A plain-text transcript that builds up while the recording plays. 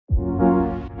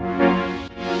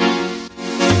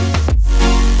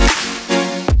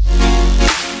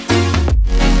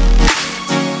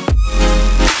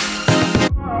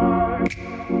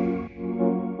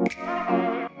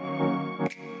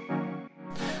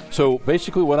So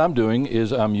basically what I'm doing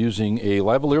is I'm using a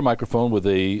lavalier microphone with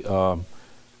a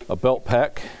belt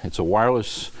pack. It's a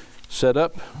wireless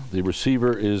setup. The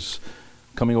receiver is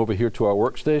coming over here to our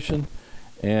workstation,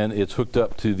 and it's hooked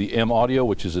up to the M-Audio,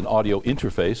 which is an audio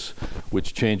interface,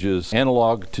 which changes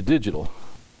analog to digital.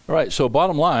 All right, so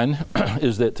bottom line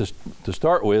is that to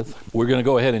start with, we're going to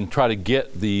go ahead and try to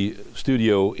get the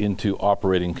studio into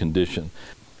operating condition.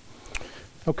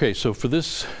 Okay, so for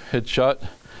this headshot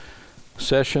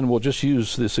session, we'll just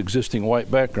use this existing white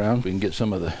background. We can get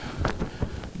some of the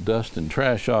dust and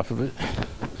trash off of it.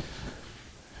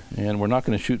 And we're not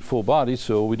going to shoot full body,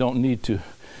 so we don't need to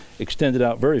extend it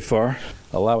out very far.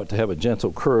 Allow it to have a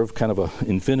gentle curve, kind of an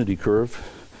infinity curve.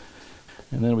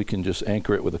 And then we can just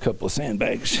anchor it with a couple of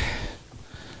sandbags.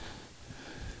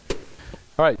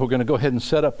 All right, we're going to go ahead and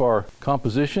set up our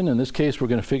composition. In this case, we're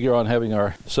going to figure on having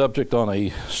our subject on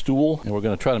a stool, and we're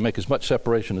going to try to make as much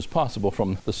separation as possible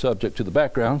from the subject to the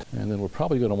background. And then we're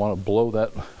probably going to want to blow that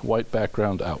white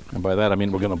background out. And by that, I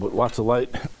mean we're going to put lots of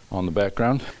light on the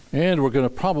background. And we're going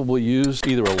to probably use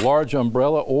either a large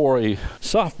umbrella or a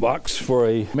softbox for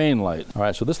a main light. All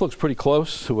right, so this looks pretty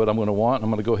close to what I'm going to want. I'm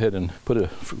going to go ahead and put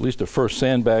at least a first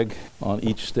sandbag on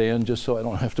each stand, just so I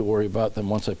don't have to worry about them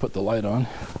once I put the light on.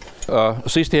 A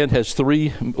C-stand has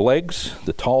 3 legs.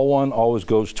 The tall one always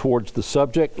goes towards the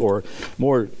subject, or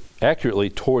more accurately,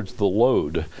 towards the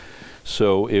load.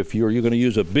 So if you're going to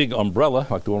use a big umbrella,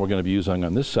 like the one we're going to be using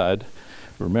on this side,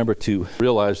 remember to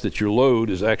realize that your load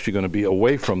is actually going to be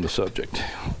away from the subject,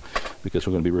 because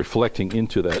we're going to be reflecting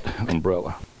into that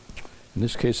umbrella. In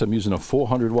this case, I'm using a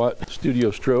 400-watt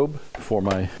studio strobe for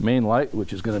my main light,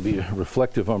 which is going to be a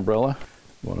reflective umbrella.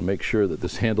 You want to make sure that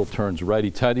this handle turns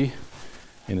righty-tighty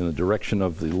and in the direction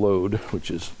of the load, which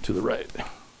is to the right.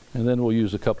 And then we'll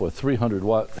use a couple of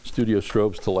 300-watt studio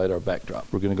strobes to light our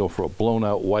backdrop. We're going to go for a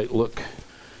blown-out white look.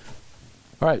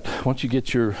 All right, once you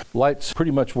get your lights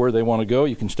pretty much where they want to go,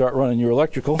 you can start running your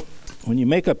electrical. When you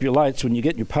make up your lights, when you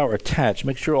get your power attached,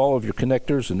 make sure all of your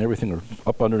connectors and everything are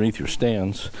up underneath your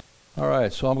stands. All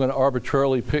right, so I'm going to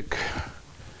arbitrarily pick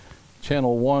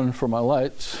channel 1 for my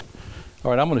lights.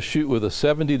 All right, I'm going to shoot with a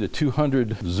 70 to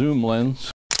 200 zoom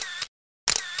lens.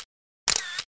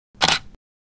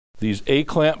 These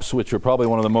A-clamps, which are probably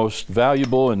one of the most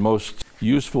valuable and most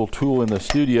useful tool in the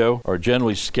studio, are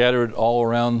generally scattered all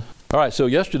around. All right, so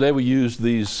yesterday we used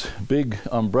these big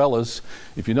umbrellas.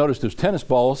 If you notice, there's tennis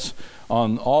balls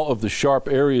on all of the sharp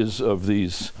areas of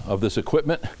this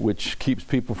equipment, which keeps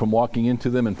people from walking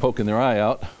into them and poking their eye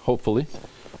out, hopefully,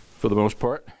 for the most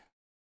part.